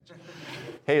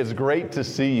Hey, it's great to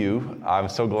see you. I'm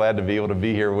so glad to be able to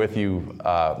be here with you.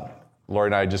 Lori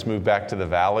and I just moved back to the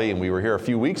Valley, and we were here a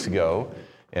few weeks ago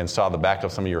and saw the back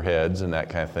of some of your heads and that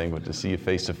kind of thing. But to see you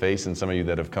face to face and some of you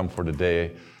that have come for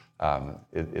today,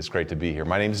 it's great to be here.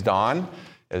 My name's Don.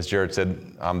 As Jared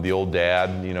said, I'm the old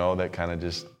dad, that kind of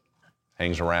just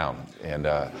hangs around. And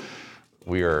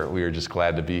we are just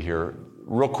glad to be here.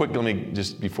 Real quick, let me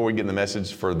just, before we get in the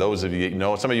message, for those of you that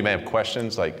know, some of you may have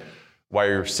questions like why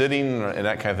you're sitting and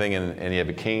that kind of thing, and you have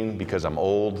a cane because I'm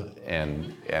old,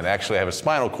 and actually I have a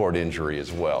spinal cord injury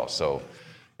as well. So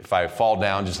if I fall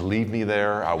down, just leave me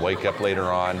there. I'll wake up later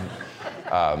on.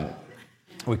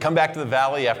 We come back to the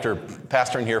Valley after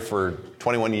pastoring here for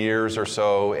 21 years or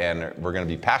so, and we're going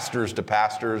to be pastors to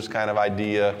pastors kind of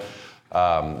idea,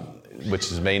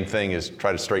 which is the main thing is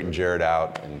try to straighten Jared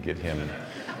out and get him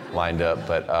lined up.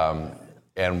 But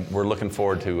and we're looking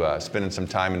forward to spending some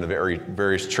time in the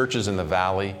various churches in the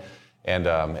Valley, and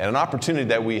an opportunity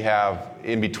that we have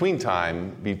in between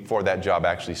time before that job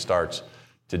actually starts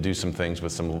to do some things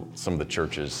with some of the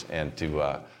churches, and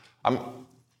to I'm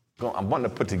wanting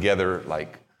to put together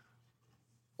like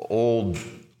old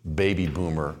baby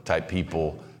boomer type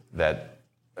people that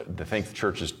think the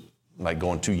church is like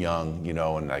going too young,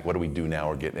 and like what do we do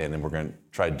now? And then we're going to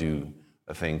try to do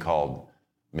a thing called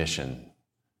mission,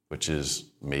 which is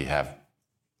may have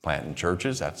planting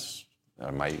churches.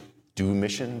 I might do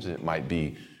missions. It might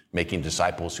be making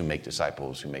disciples who make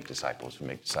disciples who make disciples who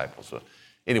make disciples. So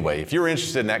anyway, if you're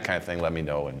interested in that kind of thing, let me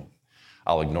know, and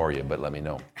I'll ignore you, but let me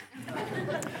know.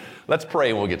 Let's pray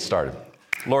and we'll get started.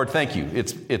 Lord, thank you.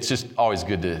 It's just always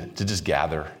good to just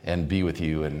gather and be with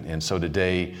you. And so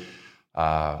today,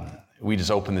 we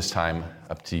just open this time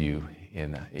up to you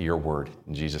in your word.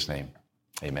 In Jesus' name,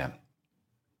 amen.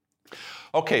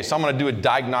 Okay, so I'm going to do a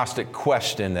diagnostic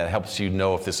question that helps you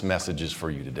know if this message is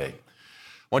for you today.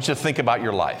 I want you to think about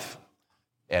your life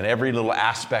and every little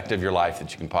aspect of your life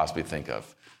that you can possibly think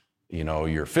of.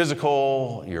 Your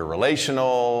physical, your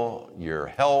relational, your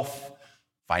health,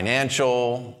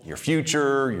 financial, your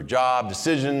future, your job,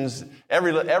 decisions,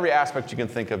 every aspect you can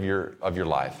think of your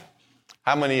life.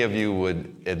 How many of you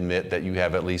would admit that you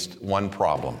have at least one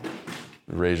problem?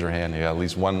 Raise your hand. You have at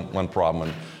least one problem.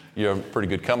 And you're in pretty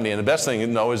good company. And the best thing to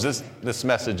know is this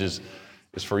message is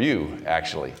for you,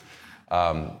 actually.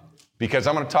 Because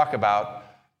I'm going to talk about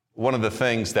one of the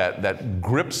things that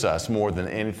grips us more than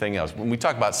anything else. When we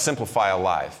talk about simplify a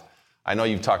life, I know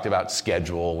you've talked about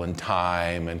schedule and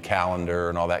time and calendar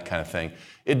and all that kind of thing.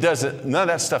 None of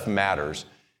that stuff matters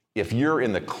if you're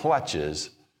in the clutches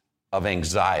of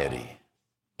anxiety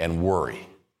and worry.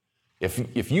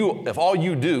 If all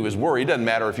you do is worry, it doesn't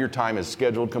matter if your time is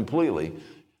scheduled completely.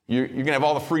 You're going to have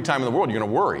all the free time in the world. You're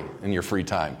going to worry in your free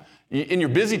time. In your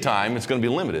busy time, it's going to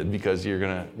be limited because you're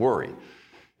going to worry.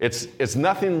 It's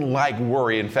nothing like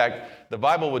worry. In fact, the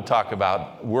Bible would talk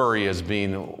about worry as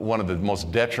being one of the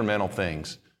most detrimental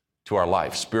things to our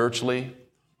life, spiritually,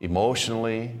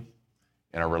 emotionally,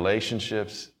 in our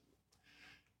relationships.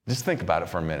 Just think about it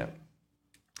for a minute.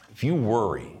 If you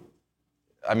worry,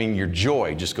 your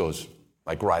joy just goes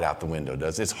like right out the window,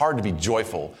 does it? It's hard to be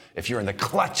joyful if you're in the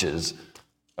clutches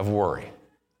of worry.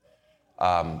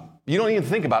 You don't even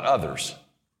think about others.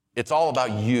 It's all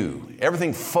about you.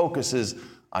 Everything focuses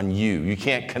on you. You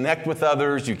can't connect with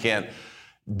others. You can't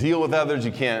deal with others.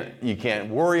 You can't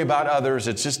worry about others.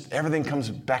 It's just everything comes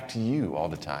back to you all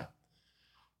the time.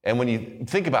 And when you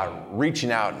think about reaching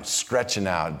out and stretching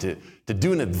out to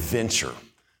do an adventure,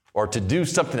 or to do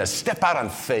something, to step out on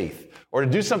faith, or to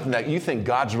do something that you think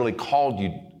God's really called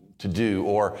you to do,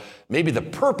 or maybe the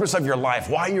purpose of your life,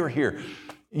 why you're here,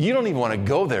 you don't even want to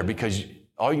go there because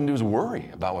all you can do is worry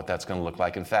about what that's going to look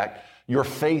like. In fact, your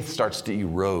faith starts to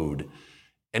erode,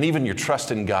 and even your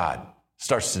trust in God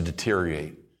starts to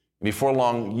deteriorate. Before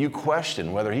long, you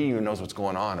question whether he even knows what's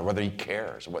going on or whether he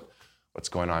cares what's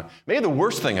going on. Maybe the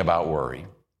worst thing about worry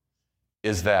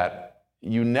is that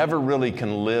you never really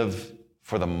can live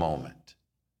for the moment.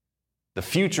 The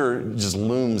future just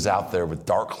looms out there with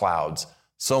dark clouds,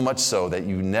 so much so that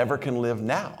you never can live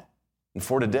now and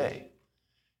for today.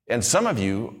 And some of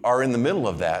you are in the middle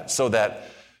of that, so that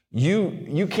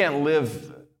you can't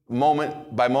live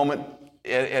moment by moment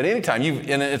at any time.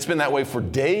 And it's been that way for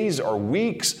days or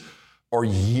weeks or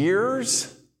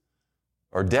years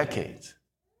or decades.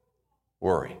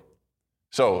 Worry.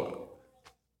 So,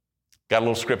 got a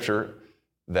little scripture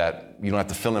that you don't have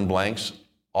to fill in blanks.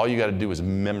 All you got to do is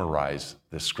memorize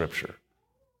this scripture.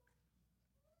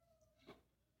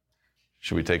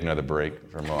 Should we take another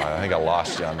break for a moment? I think I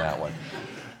lost you on that one.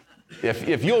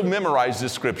 If you'll memorize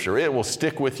this scripture, it will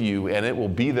stick with you and it will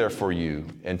be there for you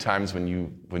in times when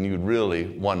you really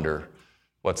wonder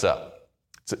What's up?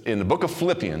 It's in the book of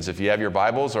Philippians. If you have your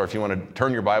Bibles, or if you want to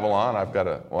turn your Bible on,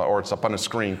 or it's up on the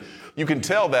screen. You can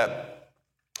tell that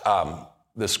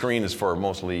the screen is for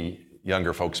mostly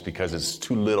younger folks because it's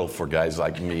too little for guys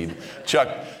like me.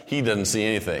 Chuck, he doesn't see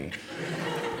anything.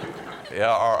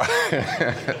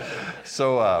 Yeah.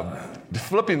 So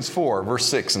Philippians 4, verse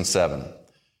 6 and 7.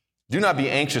 Do not be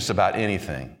anxious about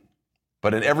anything,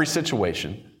 but in every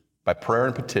situation, by prayer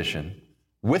and petition,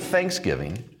 with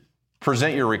thanksgiving,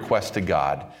 present your request to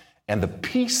God, and the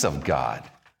peace of God,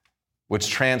 which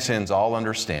transcends all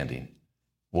understanding,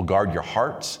 will guard your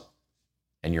hearts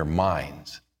and your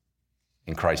minds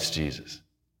in Christ Jesus.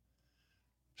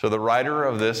 So the writer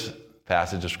of this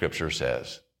passage of Scripture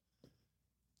says,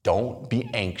 don't be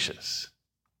anxious.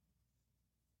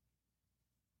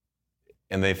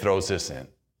 And they throws this in.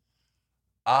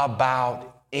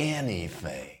 About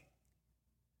anything.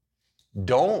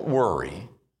 Don't worry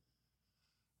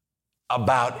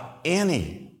about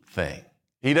anything.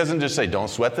 He doesn't just say, don't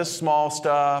sweat the small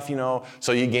stuff,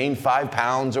 so you gained 5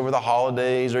 pounds over the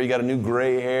holidays or you got a new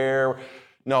gray hair.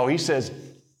 No, he says,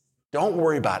 don't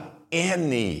worry about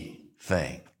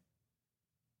anything.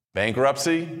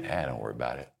 Bankruptcy? Don't worry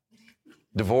about it.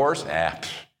 Divorce?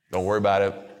 Don't worry about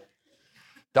it.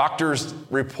 Doctor's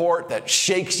report that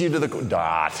shakes you to the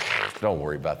don't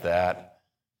worry about that.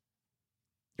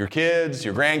 Your kids,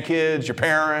 your grandkids, your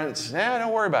parents,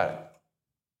 don't worry about it.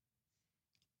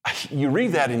 You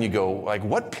read that and you go, like,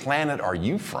 what planet are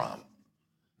you from?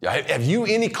 Have you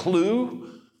any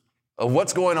clue of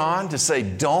what's going on to say,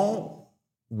 don't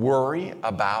worry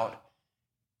about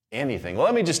anything? Well,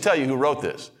 let me just tell you who wrote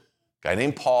this. A guy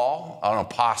named Paul, an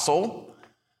apostle.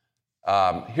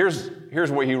 Here's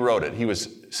where he wrote it. He was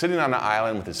sitting on an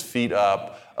island with his feet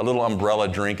up, a little umbrella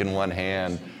drink in one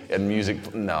hand, and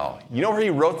music. No. You know where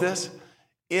he wrote this?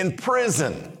 In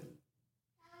prison.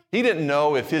 He didn't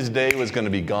know if his day was going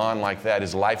to be gone like that,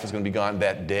 his life was going to be gone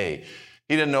that day.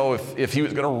 He didn't know if he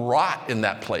was going to rot in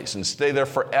that place and stay there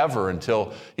forever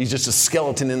until he's just a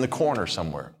skeleton in the corner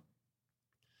somewhere.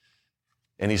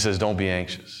 And he says, don't be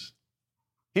anxious.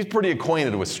 He's pretty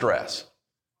acquainted with stress.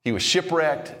 He was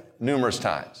shipwrecked numerous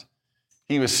times.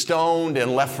 He was stoned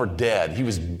and left for dead. He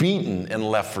was beaten and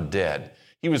left for dead.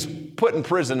 He was put in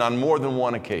prison on more than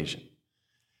one occasion.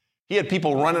 He had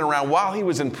people running around while he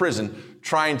was in prison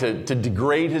trying to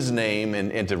degrade his name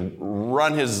and to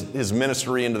run his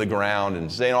ministry into the ground and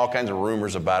saying all kinds of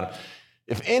rumors about it.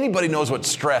 If anybody knows what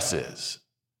stress is,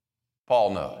 Paul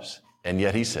knows. And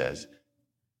yet he says,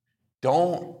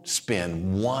 don't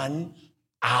spend 1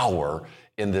 hour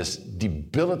in this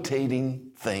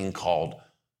debilitating thing called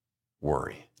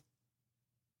worry.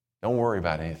 Don't worry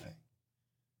about anything.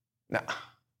 Now,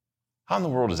 how in the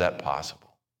world is that possible?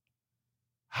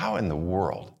 How in the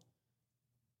world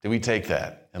do we take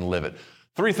that and live it?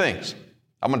 3 things.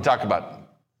 I'm going to talk about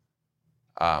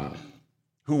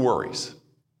who worries.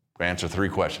 I'm going to answer 3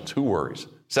 questions. Who worries?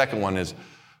 Second one is,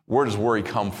 where does worry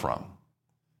come from?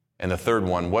 And the third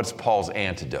one, what's Paul's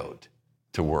antidote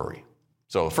to worry?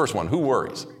 So the first one, who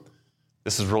worries?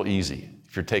 This is real easy.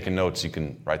 If you're taking notes, you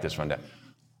can write this one down.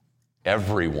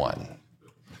 Everyone.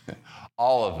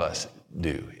 All of us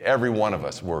do. Every one of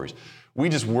us worries. We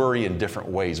just worry in different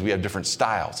ways. We have different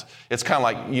styles. It's kind of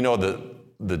like,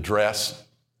 the dress.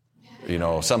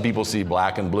 Some people see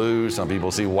black and blue. Some people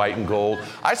see white and gold.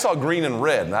 I saw green and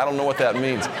red, and I don't know what that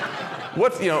means.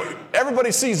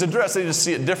 Everybody sees the dress. They just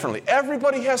see it differently.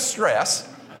 Everybody has stress.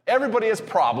 Everybody has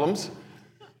problems.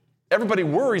 Everybody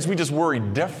worries, we just worry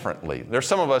differently. There's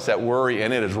some of us that worry,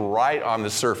 and it is right on the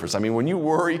surface. I mean, when you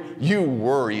worry, and you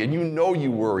worry,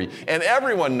 and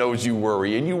everyone knows you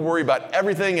worry, and you worry about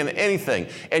everything and anything,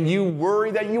 and you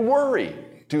worry that you worry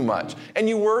too much. And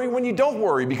you worry when you don't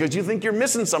worry because you think you're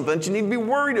missing something that you need to be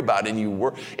worried about, and you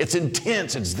worry. It's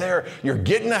intense, it's there, you're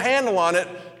getting a handle on it,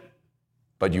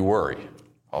 but you worry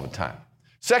all the time.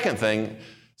 Second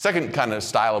kind of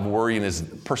style of worrying is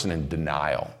the person in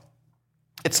denial.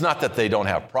 It's not that they don't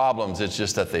have problems, it's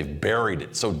just that they've buried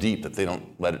it so deep that they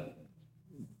don't let it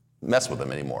mess with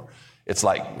them anymore. It's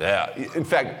like, In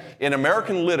fact, in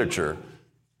American literature,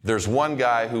 there's one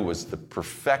guy who was the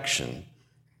perfection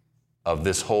of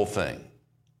this whole thing.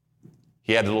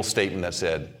 He had a little statement that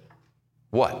said,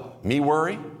 what, me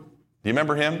worry? Do you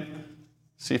remember him?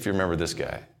 See if you remember this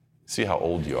guy. See how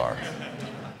old you are.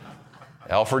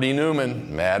 Alfred E.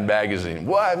 Newman, Mad Magazine.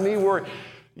 What, me worry?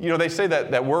 They say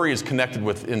that worry is connected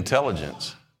with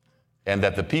intelligence, and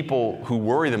that the people who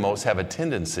worry the most have a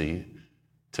tendency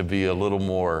to be a little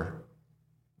more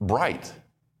bright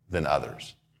than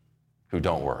others who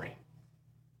don't worry.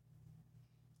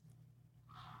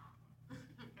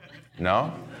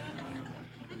 No?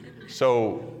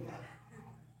 So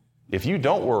if you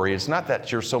don't worry, it's not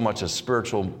that you're so much a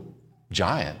spiritual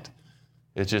giant.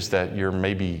 It's just that you're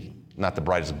maybe not the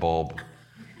brightest bulb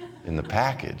in the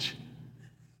package.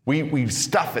 We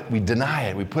stuff it, we deny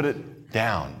it, we put it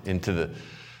down into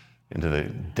the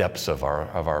depths of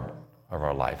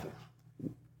our life.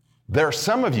 There are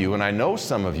some of you, and I know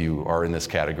some of you are in this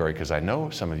category because I know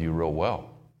some of you real well.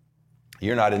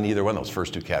 You're not in either one of those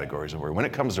first two categories of worry. When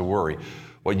it comes to worry,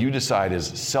 what you decide is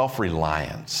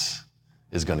self-reliance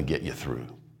is going to get you through.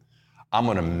 I'm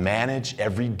going to manage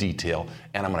every detail,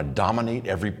 and I'm going to dominate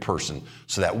every person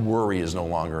so that worry is no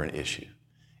longer an issue.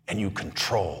 And you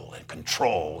control and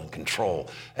control and control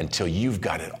until you've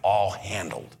got it all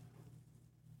handled.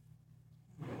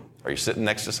 Are you sitting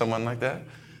next to someone like that?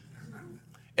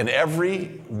 In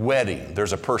every wedding,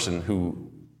 there's a person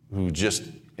who just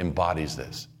embodies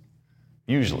this.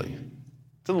 Usually.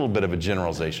 It's a little bit of a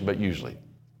generalization, but usually.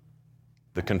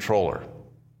 The controller,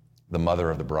 the mother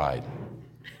of the bride.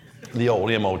 The old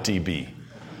MOTB.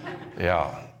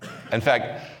 Yeah. In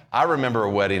fact, I remember a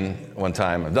wedding one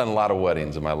time. I've done a lot of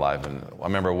weddings in my life, and I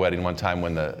remember a wedding one time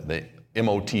when the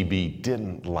MOTB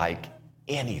didn't like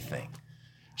anything.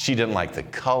 She didn't like the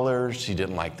colors. She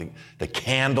didn't like the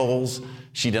candles.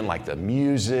 She didn't like the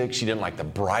music. She didn't like the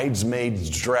bridesmaids'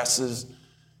 dresses.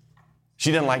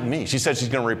 She didn't like me. She said she's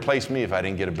going to replace me if I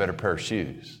didn't get a better pair of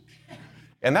shoes.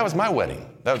 And that was my wedding.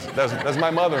 That was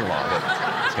my mother-in-law.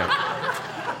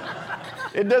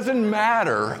 It doesn't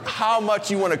matter how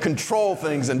much you want to control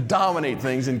things and dominate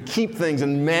things and keep things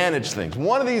and manage things.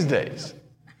 One of these days,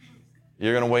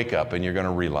 you're going to wake up and you're going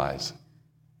to realize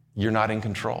you're not in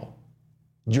control.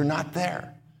 You're not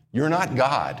there. You're not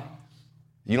God.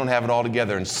 You don't have it all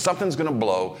together, and something's going to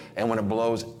blow, and when it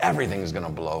blows, everything's going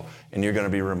to blow, and you're going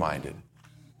to be reminded,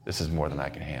 this is more than I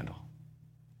can handle.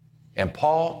 And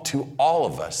Paul, to all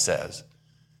of us, says,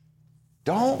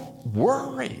 don't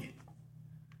worry.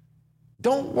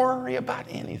 Don't worry about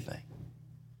anything.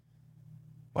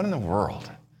 What in the world?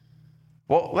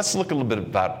 Well, let's look a little bit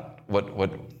about what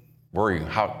worry,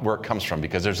 where it comes from,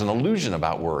 because there's an illusion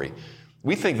about worry.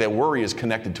 We think that worry is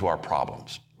connected to our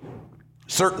problems.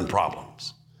 Certain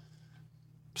problems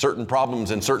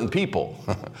in certain people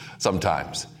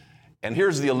sometimes. And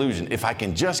here's the illusion. If I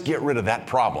can just get rid of that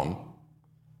problem,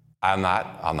 I'll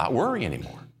not worry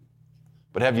anymore.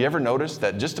 But have you ever noticed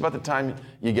that just about the time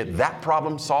you get that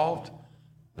problem solved,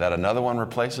 that another one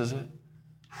replaces it?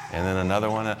 And then another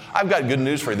one. I've got good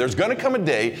news for you. There's going to come a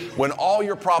day when all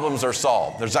your problems are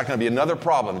solved. There's not going to be another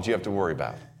problem that you have to worry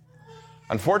about.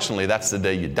 Unfortunately, that's the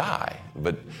day you die.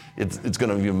 But it's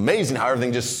going to be amazing how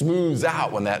everything just smooths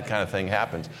out when that kind of thing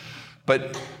happens.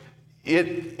 But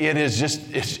it's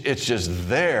just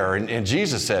there. And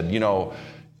Jesus said,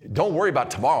 don't worry about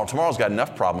tomorrow. Tomorrow's got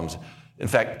enough problems. In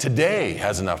fact, today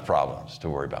has enough problems to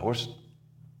worry about.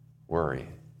 Worry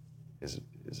is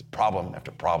problem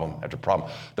after problem after problem.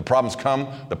 The problems come,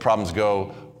 the problems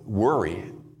go.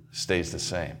 Worry stays the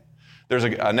same. There's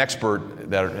an expert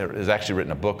that has actually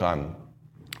written a book on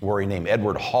worry named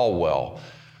Edward Hallwell,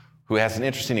 who has an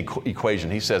interesting equation.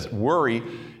 He says worry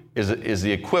is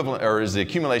the equivalent, or is the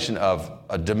accumulation of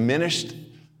an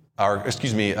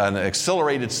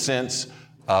accelerated sense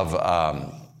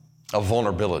of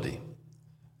vulnerability.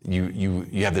 You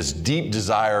have this deep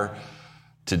desire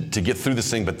to get through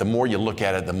this thing, but the more you look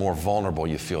at it, the more vulnerable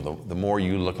you feel, the more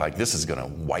you look like this is going to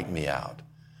wipe me out.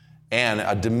 And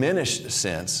a diminished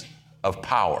sense of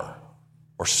power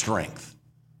or strength.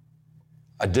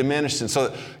 A diminished sense.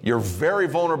 So you're very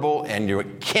vulnerable and you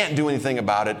can't do anything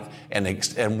about it,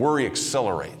 and worry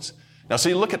accelerates. Now, so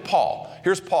you look at Paul.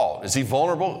 Here's Paul. Is he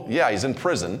vulnerable? Yeah, he's in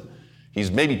prison.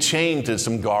 He's maybe chained to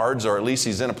some guards, or at least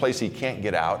he's in a place he can't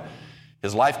get out.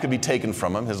 His life could be taken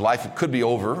from him. His life could be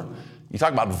over. You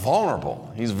talk about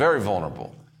vulnerable. He's very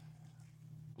vulnerable.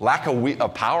 Lack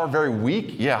of power, very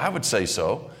weak? Yeah, I would say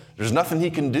so. There's nothing he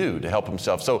can do to help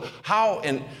himself. So how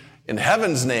in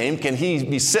heaven's name can he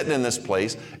be sitting in this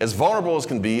place, as vulnerable as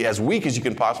can be, as weak as you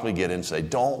can possibly get, and say,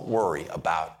 don't worry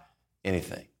about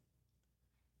anything?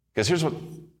 Because here's what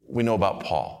we know about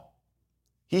Paul.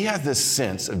 He has this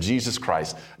sense of Jesus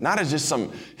Christ, not as just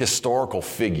some historical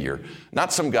figure,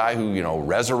 not some guy who,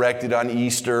 resurrected on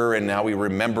Easter and now we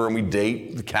remember and we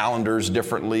date the calendars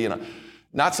differently,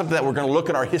 not something that we're going to look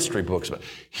in our history books about.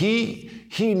 He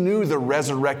knew the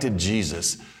resurrected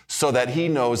Jesus, so that he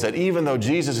knows that even though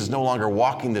Jesus is no longer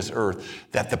walking this earth,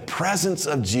 that the presence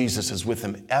of Jesus is with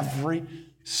him every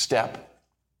step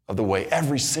of the way,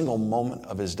 every single moment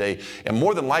of his day. And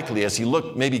more than likely, as he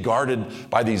looked maybe guarded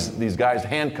by these guys,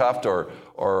 handcuffed or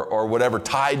whatever,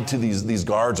 tied to these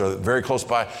guards or very close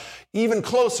by, Even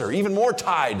closer, even more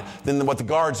tied than what the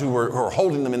guards who were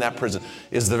holding them in that prison,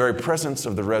 is the very presence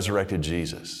of the resurrected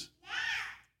Jesus.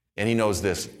 And he knows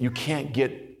this: you can't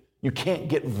get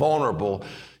vulnerable,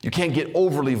 you can't get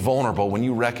overly vulnerable when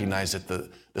you recognize that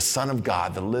the Son of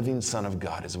God, the living Son of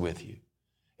God, is with you,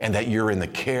 and that you're in the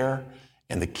care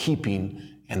and the keeping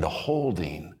and the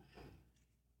holding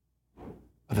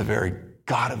of the very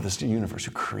God of this universe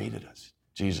who created us,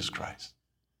 Jesus Christ.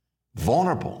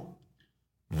 Vulnerable.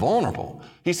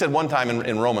 He said one time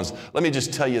in Romans, let me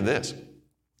just tell you this: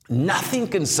 nothing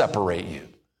can separate you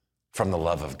from the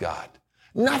love of God.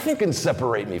 Nothing can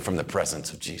separate me from the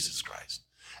presence of Jesus Christ.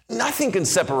 Nothing can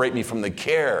separate me from the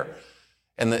care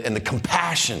and the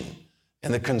compassion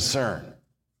and the concern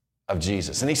of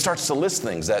Jesus. And he starts to list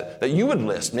things that you would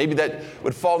list, maybe that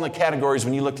would fall in the categories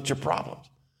when you looked at your problems.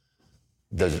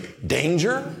 The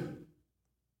danger?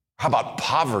 How about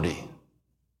poverty?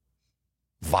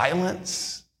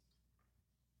 Violence?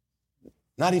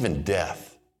 Not even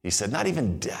death. He said, not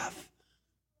even death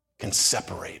can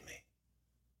separate me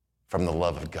from the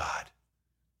love of God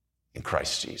in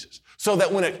Christ Jesus. So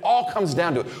that when it all comes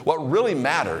down to it, what really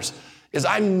matters is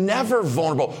I'm never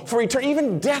vulnerable for eternity.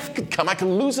 Even death could come. I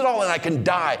can lose it all and I can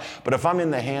die. But if I'm in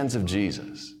the hands of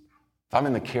Jesus, if I'm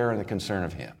in the care and the concern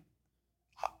of him,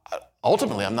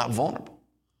 ultimately I'm not vulnerable.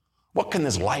 What can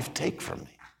this life take from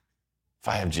me if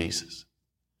I have Jesus?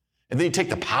 And then you take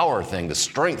the power thing, the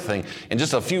strength thing, and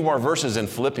just a few more verses in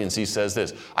Philippians, he says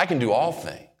this: I can do all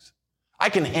things. I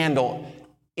can handle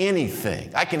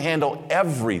anything. I can handle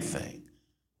everything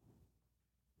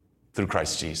through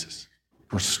Christ Jesus,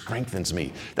 who strengthens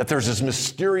me. That there's this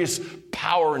mysterious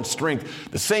power and strength,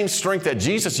 the same strength that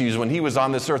Jesus used when he was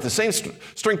on this earth, the same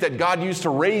strength that God used to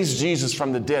raise Jesus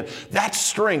from the dead. That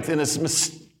strength, in this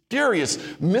mysterious,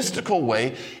 mystical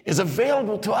way, is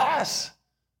available to us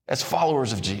as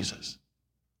followers of Jesus.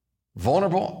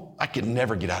 Vulnerable, I could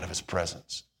never get out of his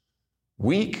presence.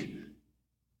 Weak,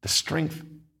 the strength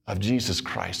of Jesus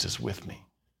Christ is with me,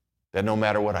 that no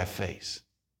matter what I face,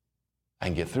 I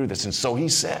can get through this. And so he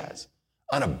says,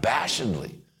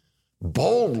 unabashedly,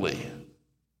 boldly,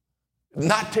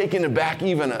 not taking aback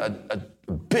even a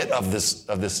bit of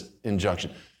this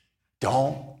injunction,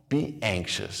 don't be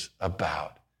anxious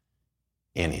about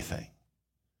anything.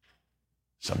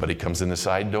 Somebody comes in the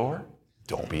side door,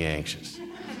 don't be anxious.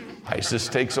 ISIS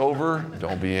takes over,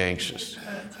 don't be anxious.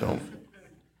 Don't.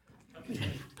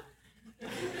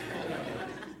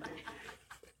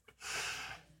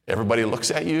 Everybody looks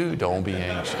at you, don't be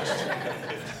anxious.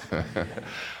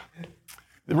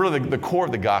 Really, the core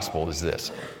of the gospel is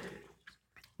this.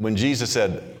 When Jesus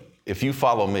said, if you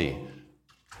follow me,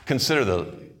 consider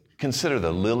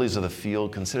the lilies of the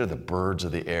field, consider the birds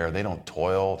of the air. They don't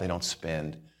toil, they don't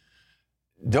spend.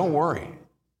 Don't worry.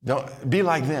 Don't be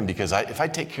like them, because if I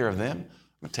take care of them,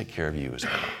 I'm going to take care of you as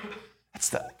well. That's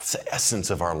the essence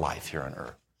of our life here on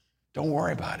earth. Don't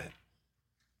worry about it.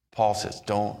 Paul says,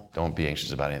 don't be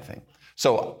anxious about anything.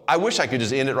 So I wish I could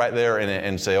just end it right there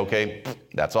and say, okay,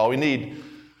 that's all we need.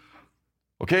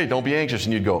 Okay, don't be anxious.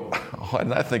 And you'd go, oh, why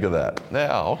didn't I think of that?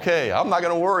 Yeah, okay, I'm not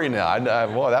going to worry now.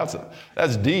 Boy,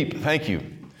 that's deep. Thank you.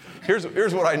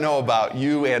 Here's what I know about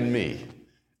you and me.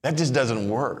 That just doesn't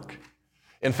work.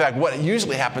 In fact, what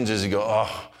usually happens is you go,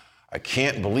 oh, I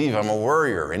can't believe I'm a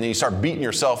worrier. And then you start beating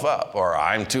yourself up, or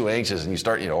I'm too anxious. And you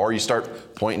start, or you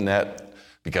start pointing at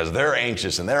because they're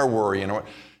anxious and they're worrying.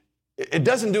 It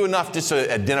doesn't do enough just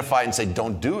to identify it and say,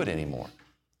 don't do it anymore.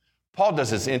 Paul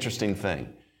does this interesting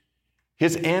thing.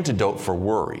 His antidote for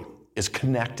worry is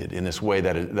connected in this way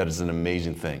that is an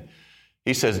amazing thing.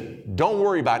 He says, don't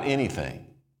worry about anything,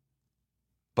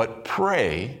 but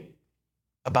pray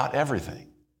about everything.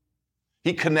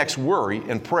 He connects worry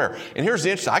and prayer. And here's the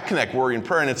interesting, I connect worry and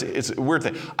prayer, and it's a weird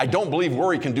thing. I don't believe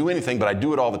worry can do anything, but I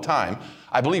do it all the time.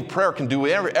 I believe prayer can do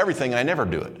everything, and I never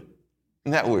do it.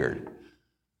 Isn't that weird?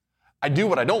 I do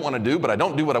what I don't want to do, but I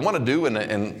don't do what I want to do,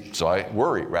 and so I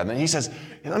worry rather than. He says,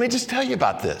 let me just tell you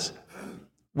about this.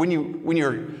 When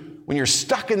you're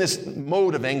stuck in this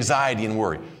mode of anxiety and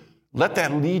worry, let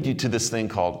that lead you to this thing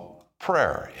called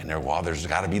prayer. And there's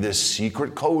got to be this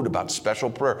secret code about special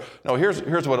prayer. No,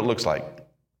 here's what it looks like.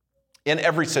 In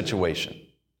every situation,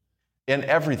 in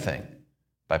everything,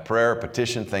 by prayer,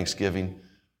 petition, thanksgiving,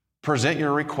 present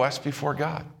your request before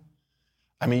God.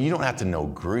 I mean, you don't have to know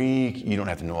Greek. You don't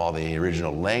have to know all the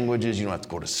original languages. You don't have to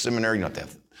go to seminary. You don't have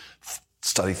to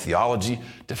study theology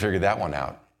to figure that one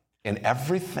out. In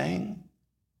everything,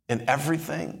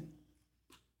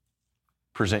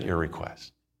 present your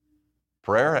request.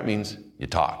 Prayer, that means you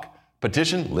talk.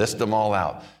 Petition, list them all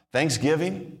out.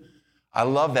 Thanksgiving, I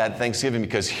love that Thanksgiving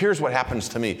because here's what happens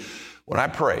to me. When I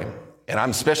pray And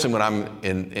I'm especially when I'm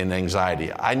in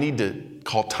anxiety, I need to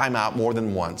call time out more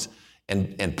than once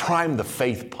and prime the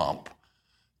faith pump,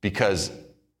 because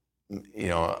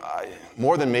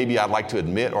more than maybe I'd like to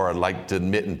admit, or I'd like to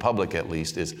admit in public at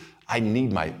least, is I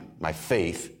need my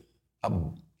faith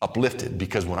uplifted,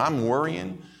 because when I'm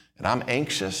worrying and I'm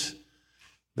anxious,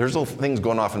 there's little things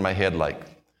going off in my head like,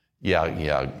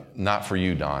 yeah, not for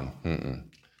you, Don. Mm-mm.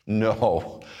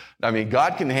 No. I mean,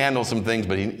 God can handle some things,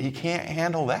 but he can't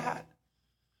handle that.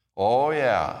 Oh,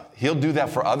 yeah. He'll do that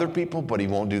for other people, but he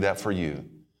won't do that for you.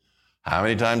 How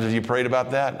many times have you prayed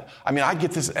about that? I mean, I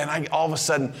get this, and all of a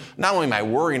sudden, not only am I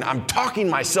worrying, I'm talking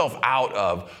myself out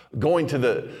of going to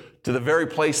the very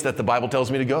place that the Bible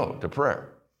tells me to go, to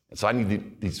prayer. And so I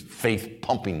need these faith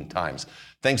pumping times.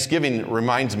 Thanksgiving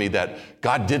reminds me that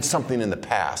God did something in the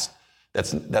past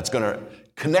that's going to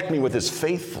connect me with his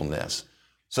faithfulness.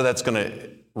 So that's going to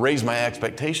raise my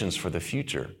expectations for the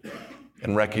future,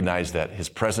 and recognize that his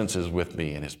presence is with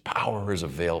me and his power is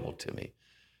available to me,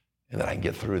 and that I can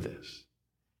get through this.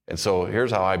 And so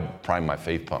here's how I prime my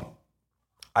faith pump.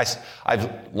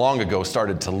 I've long ago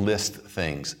started to list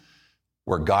things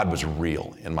where God was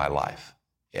real in my life.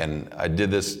 And I did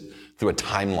this through a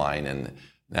timeline, and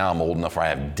now I'm old enough where I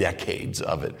have decades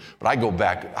of it. But I go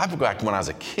back when I was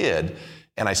a kid,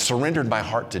 and I surrendered my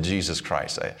heart to Jesus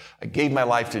Christ. I gave my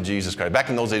life to Jesus Christ.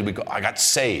 Back in those days, I got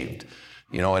saved,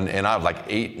 and I was like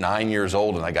 8, 9 years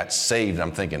old, and I got saved. And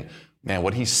I'm thinking, man,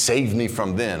 what he saved me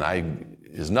from then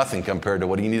is nothing compared to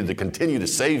what he needed to continue to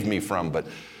save me from. But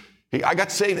I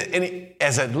got saved, and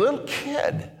as a little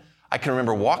kid, I can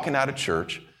remember walking out of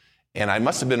church, and it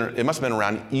must have been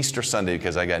around Easter Sunday,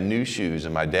 because I got new shoes,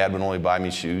 and my dad would only buy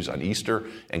me shoes on Easter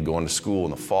and going to school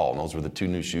in the fall. And those were the 2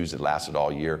 new shoes that lasted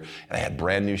all year. And I had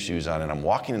brand new shoes on, and I'm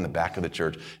walking in the back of the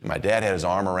church, and my dad had his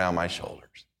arm around my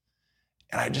shoulders.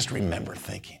 And I just remember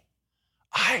thinking,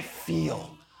 I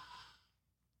feel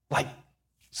like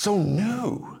so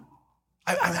new.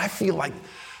 I feel like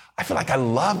I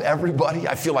love everybody.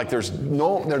 I feel like there's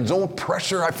no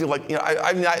pressure. I feel like,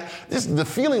 the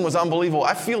feeling was unbelievable.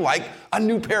 I feel like a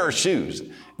new pair of shoes.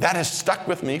 That has stuck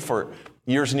with me for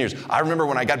years and years. I remember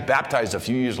when I got baptized a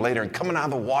few years later and coming out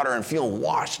of the water and feeling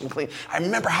washed and clean. I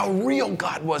remember how real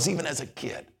God was even as a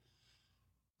kid.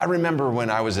 I remember when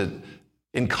I was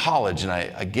in college, and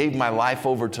I gave my life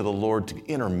over to the Lord to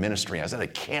enter ministry. I was at a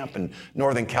camp in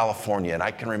Northern California, and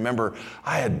I can remember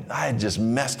I had just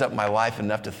messed up my life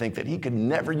enough to think that he could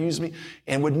never use me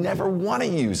and would never want to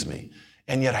use me.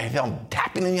 And yet I felt him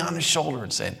tapping me on the shoulder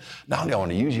and saying, not only do I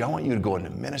want to use you, I want you to go into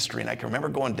ministry. And I can remember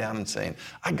going down and saying,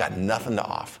 I got nothing to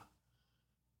offer.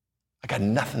 I got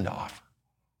nothing to offer.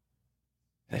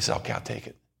 And he said, okay, I'll take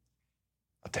it.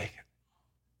 I'll take it.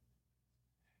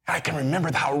 I can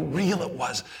remember how real it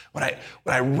was when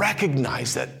I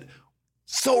recognized that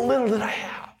so little did I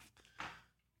have.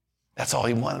 That's all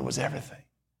he wanted was everything.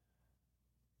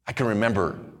 I can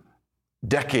remember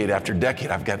decade after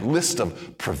decade, I've got lists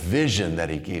of provision that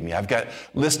he gave me. I've got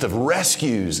list of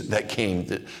rescues that came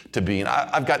to be. And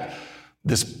I've got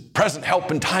this present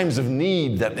help in times of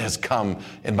need that has come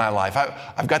in my life.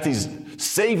 I've got these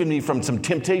saving me from some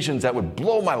temptations that would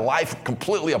blow my life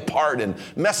completely apart and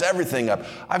mess everything up.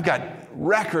 I've got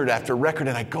record after record,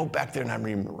 and I go back there and I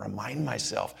remind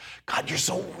myself, God, you're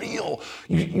so real.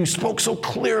 You spoke so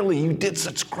clearly. You did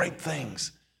such great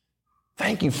things.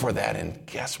 Thank you for that. And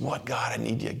guess what, God? I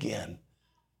need you again.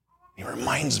 He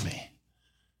reminds me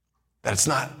that it's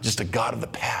not just a God of the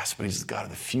past, but he's the God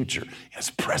of the future. And his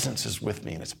presence is with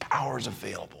me, and his power is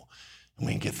available. And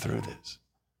we can get through this.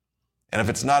 And if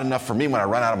it's not enough for me, when I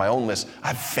run out of my own list, I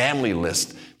have family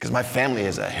lists, because my family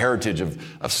has a heritage of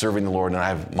serving the Lord. And I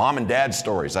have mom and dad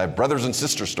stories. I have brothers and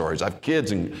sister stories. I have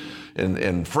kids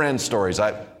and friends stories.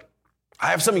 I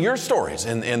have some of your stories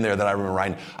in there that I remember.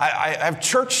 I have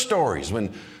church stories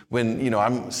when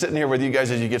I'm sitting here with you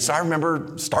guys as you get started. I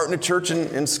remember starting a church in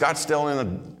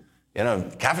Scottsdale in a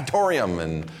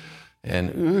cafetorium and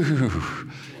ooh,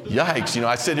 yikes.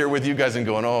 I sit here with you guys and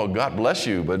going, oh, God bless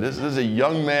you, but this is a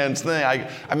young man's thing. I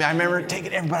remember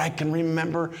taking everybody. I can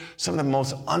remember some of the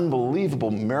most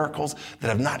unbelievable miracles that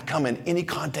have not come in any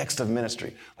context of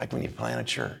ministry, like when you plant a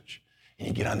church and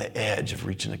you get on the edge of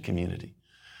reaching a community.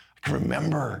 I can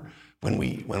remember when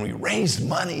we raised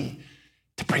money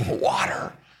to bring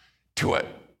water to a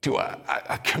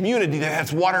community that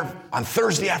has water on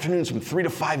Thursday afternoons from 3 to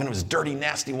 5, and it was dirty,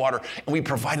 nasty water. And we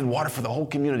provided water for the whole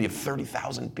community of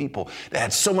 30,000 people. They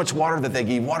had so much water that they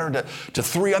gave water to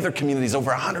 3 other communities,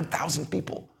 over 100,000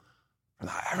 people. And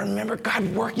I remember God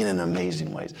working in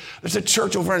amazing ways. There's a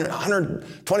church over on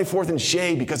 124th and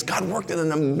Shea, because God worked in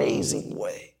an amazing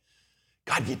way.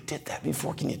 God, you did that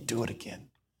before. Can you do it again?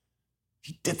 If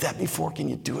you did that before, can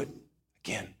you do it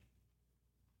again?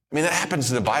 I mean, that happens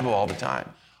in the Bible all the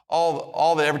time.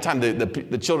 Every time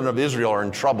the children of Israel are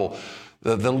in trouble,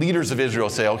 the leaders of Israel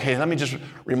say, okay, let me just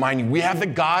remind you, we have the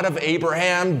God of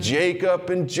Abraham, Jacob,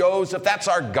 and Joseph. That's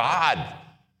our God.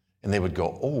 And they would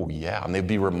go, oh, yeah. And they'd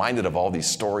be reminded of all these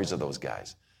stories of those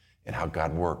guys and how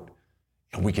God worked.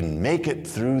 And we can make it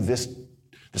through this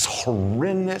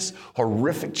horrendous,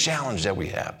 horrific challenge that we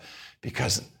have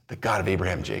because the God of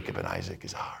Abraham, Jacob, and Isaac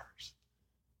is ours.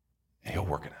 And he'll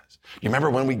work in us. You remember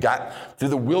when we got through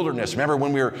the wilderness? Remember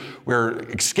when we were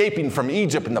escaping from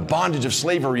Egypt and the bondage of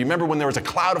slavery? Remember when there was a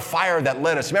cloud of fire that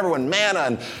led us? Remember when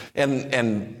manna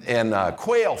and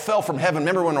quail fell from heaven?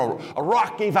 Remember when a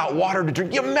rock gave out water to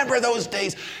drink? You remember those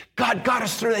days? God got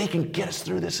us through that. He can get us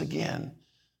through this again.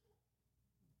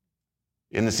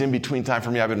 In this in-between time for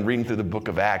me, I've been reading through the book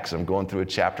of Acts. I'm going through a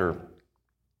chapter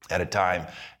at a time,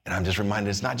 and I'm just reminded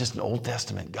it's not just an Old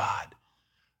Testament God.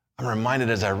 I'm reminded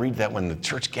as I read that when the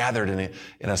church gathered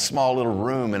in a small little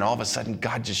room and all of a sudden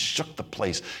God just shook the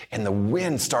place and the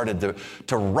wind started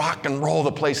to rock and roll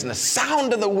the place and the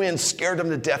sound of the wind scared them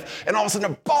to death and all of a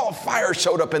sudden a ball of fire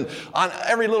showed up and on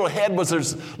every little head was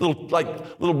there's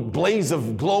little blaze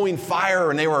of glowing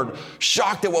fire and they were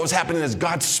shocked at what was happening as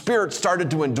God's Spirit started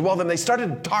to indwell them. They started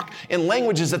to talk in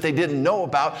languages that they didn't know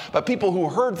about, but people who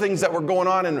heard things that were going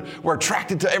on and were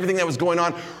attracted to everything that was going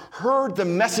on heard the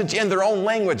message in their own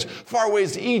language, far away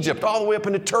as Egypt, all the way up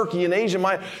into Turkey and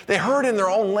Asia. They heard in their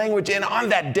own language, and on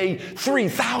that day,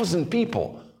 3,000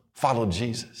 people followed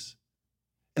Jesus.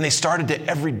 And they started to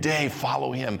every day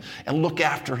follow him and look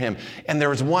after him. And there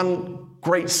was one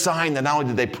great sign that not only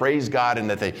did they praise God and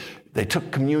that they took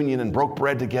communion and broke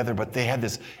bread together, but they had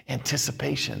this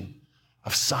anticipation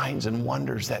of signs and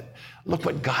wonders that, look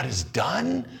what God has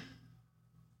done.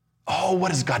 Oh,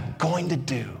 what is God going to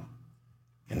do?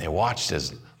 And they watched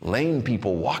as lame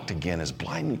people walked again, as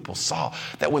blind people saw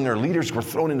that when their leaders were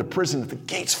thrown into prison, that the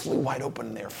gates flew wide open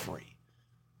and they're free.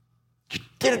 You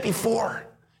did it before.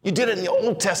 You did it in the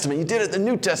Old Testament. You did it in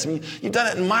the New Testament. You've done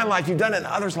it in my life. You've done it in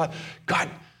others' life. God,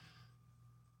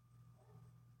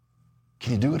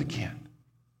 can you do it again?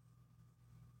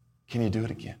 Can you do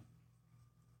it again?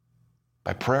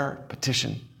 By prayer,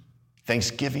 petition,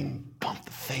 thanksgiving, pump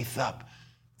the faith up.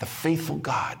 The faithful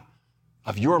God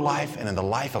of your life and in the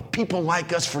life of people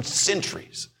like us for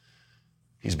centuries.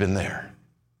 He's been there.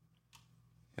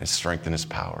 And his strength and his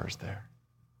power is there.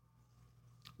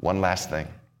 One last thing.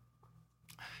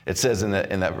 It says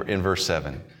in verse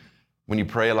 7, when you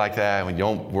pray like that, when you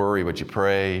don't worry, but you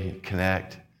pray,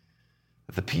 connect,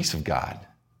 that the peace of God,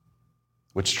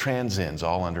 which transcends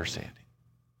all understanding.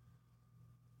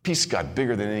 Peace of God,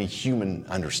 bigger than any human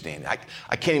understanding.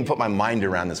 I can't even put my mind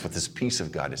around this, what this peace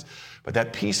of God is. But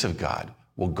that peace of God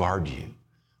will guard you,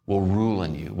 will rule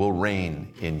in you, will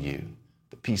reign in you.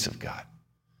 The peace of God.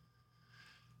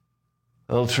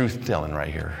 A little truth telling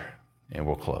right here, and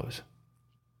we'll close.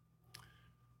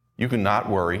 You can not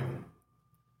worry,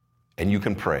 and you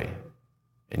can pray,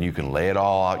 and you can lay it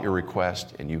all out, your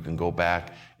request, and you can go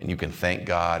back, and you can thank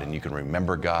God, and you can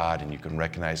remember God, and you can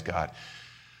recognize God.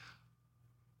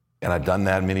 And I've done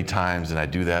that many times, and I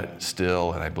do that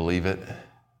still, and I believe it.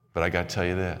 But I got to tell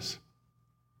you this.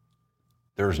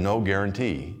 There's no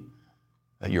guarantee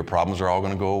that your problems are all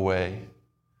going to go away,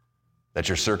 that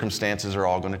your circumstances are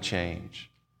all going to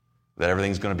change, that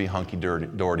everything's going to be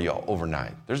hunky-dory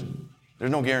overnight. There's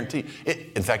no guarantee.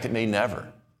 In fact, it may never.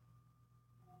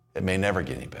 It may never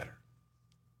get any better.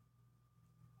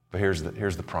 But here's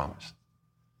the promise,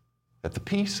 that the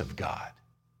peace of God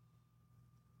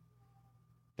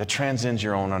that transcends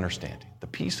your own understanding, the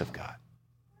peace of God,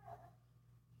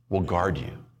 will guard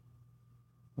you,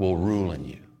 will rule in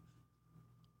you,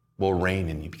 will reign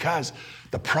in you. Because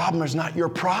the problem is not your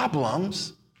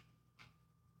problems.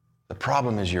 The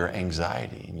problem is your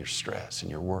anxiety and your stress and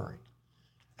your worry.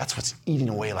 That's what's eating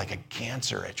away like a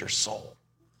cancer at your soul.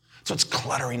 That's what's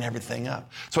cluttering everything up.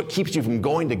 So it keeps you from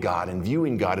going to God and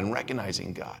viewing God and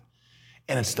recognizing God.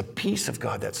 And it's the peace of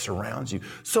God that surrounds you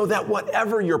so that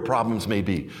whatever your problems may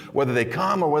be, whether they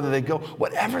come or whether they go,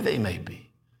 whatever they may be,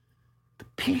 the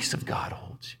peace of God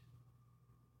holds you.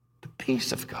 The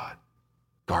peace of God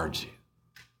guards you.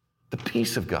 The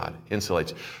peace of God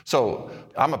insulates you. So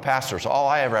I'm a pastor, so all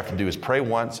I ever have to do is pray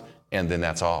once, and then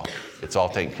that's all. It's all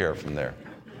taken care of from there.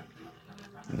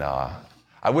 Nah,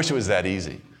 I wish it was that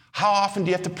easy. How often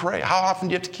do you have to pray? How often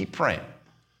do you have to keep praying?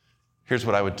 Here's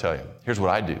what I would tell you. Here's what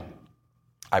I do.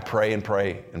 I pray and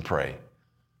pray and pray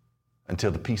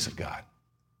until the peace of God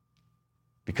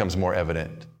becomes more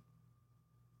evident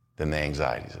than the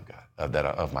anxieties of God,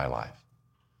 of my life.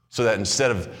 So that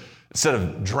instead of Instead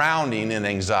of drowning in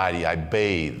anxiety, I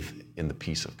bathe in the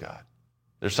peace of God.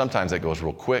 There's sometimes that goes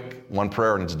real quick, one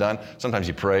prayer and it's done. Sometimes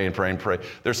you pray and pray and pray.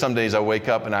 There's some days I wake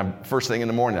up and first thing in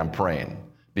the morning, I'm praying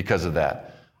because of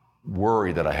that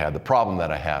worry that I have, the problem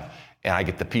that I have. And I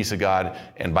get the peace of God,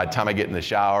 and by the time I get in the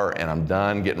shower and I'm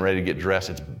done getting ready to get dressed,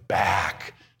 it's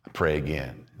back. I pray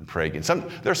again and pray again.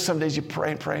 There's some days you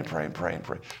pray and pray and pray and pray and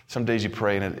pray. Some days you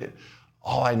pray and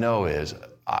all I know is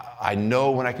I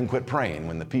know when I can quit praying,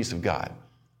 when the peace of God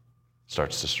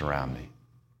starts to surround me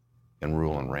and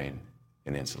rule and reign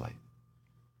and insulate.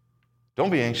 Don't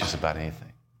be anxious about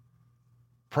anything.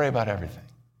 Pray about everything.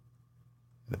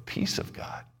 The peace of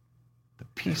God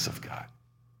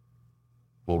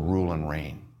will rule and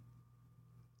reign.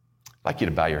 I'd like you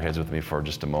to bow your heads with me for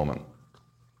just a moment.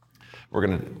 We're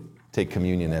going to take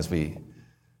communion as we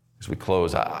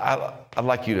close. I'd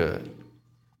like you to,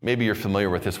 maybe you're familiar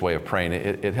with this way of praying.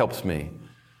 It helps me.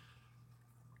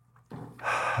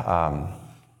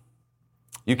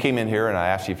 You came in here and I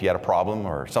asked you if you had a problem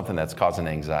or something that's causing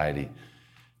anxiety.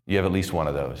 You have at least one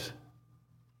of those.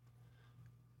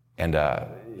 And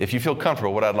if you feel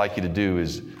comfortable, what I'd like you to do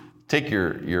is take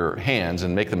your hands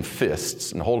and make them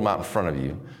fists and hold them out in front of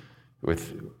you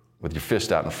with your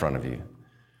fist out in front of you.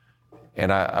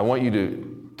 And I want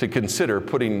you to consider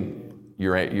putting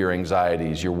your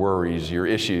anxieties, your worries, your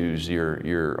issues,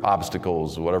 your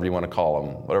obstacles, whatever you want to call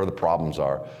them, whatever the problems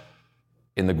are,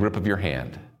 in the grip of your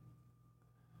hand.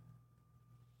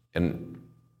 And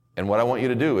what I want you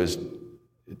to do is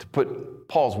to put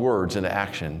Paul's words into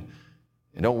action.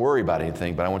 And don't worry about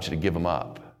anything, but I want you to give them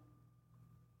up.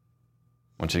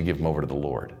 I want you to give them over to the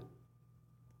Lord.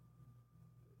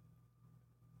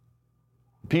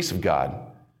 The peace of God,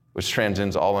 which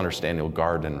transcends all understanding, will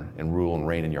guard and rule and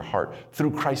reign in your heart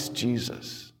through Christ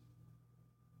Jesus.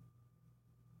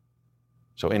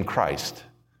 So in Christ,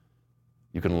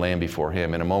 you can land before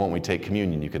him. In a moment we take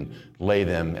communion, you can lay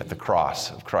them at the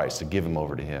cross of Christ to give them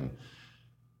over to him.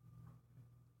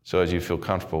 So as you feel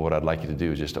comfortable, what I'd like you to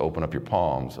do is just to open up your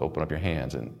palms, open up your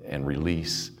hands, and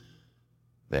release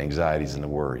the anxieties and the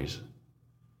worries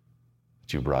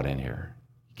that you brought in here.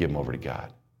 Give them over to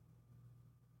God.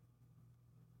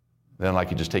 Then I'd like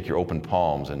you to just take your open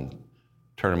palms and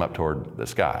turn them up toward the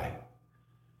sky.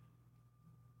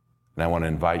 And I want to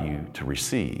invite you to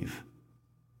receive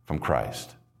from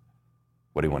Christ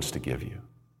what he wants to give you.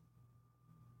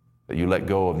 That you let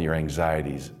go of your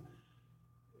anxieties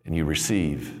and you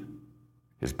receive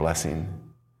his blessing,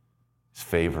 his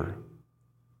favor,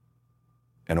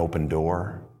 an open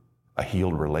door, a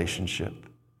healed relationship,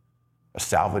 a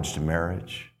salvaged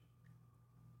marriage.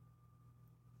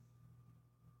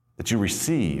 That you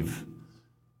receive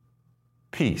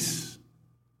peace,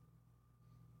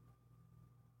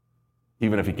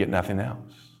 even if you get nothing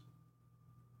else.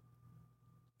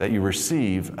 That you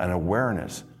receive an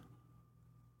awareness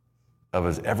of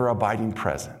his ever-abiding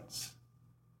presence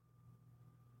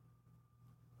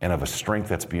and of a strength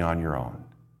that's beyond your own.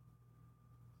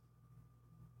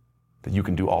 That you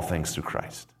can do all things through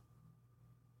Christ,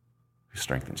 who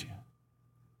strengthens you.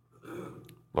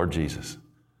 Lord Jesus,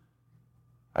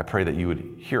 I pray that you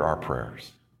would hear our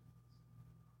prayers.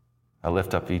 I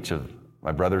lift up each of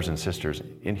my brothers and sisters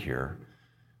in here.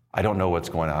 I don't know what's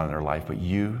going on in their life, but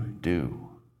you do.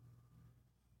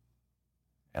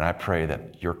 And I pray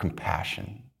that your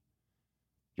compassion,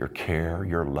 your care,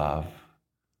 your love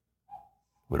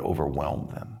would overwhelm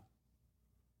them.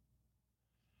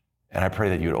 And I pray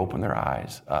that you would open their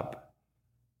eyes up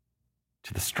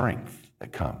to the strength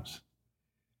that comes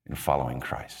in following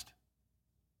Christ.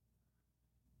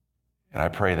 And I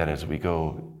pray that as we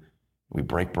go, we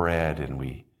break bread and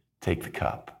we take the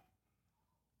cup,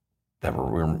 that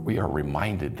we are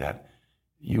reminded that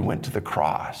you went to the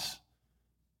cross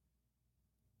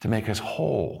to make us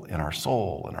whole in our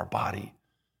soul, in our body,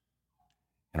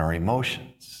 in our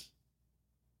emotions,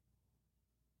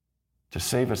 to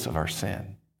save us of our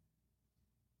sin,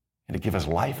 and to give us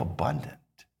life abundant.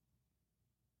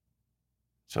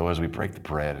 So as we break the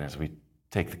bread and as we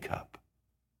take the cup,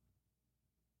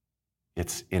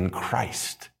 it's in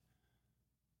Christ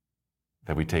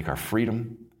that we take our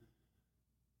freedom,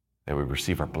 that we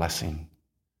receive our blessing,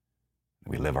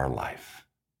 and we live our life.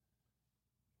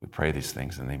 We pray these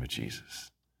things in the name of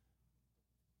Jesus.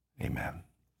 Amen.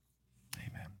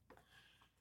 Amen.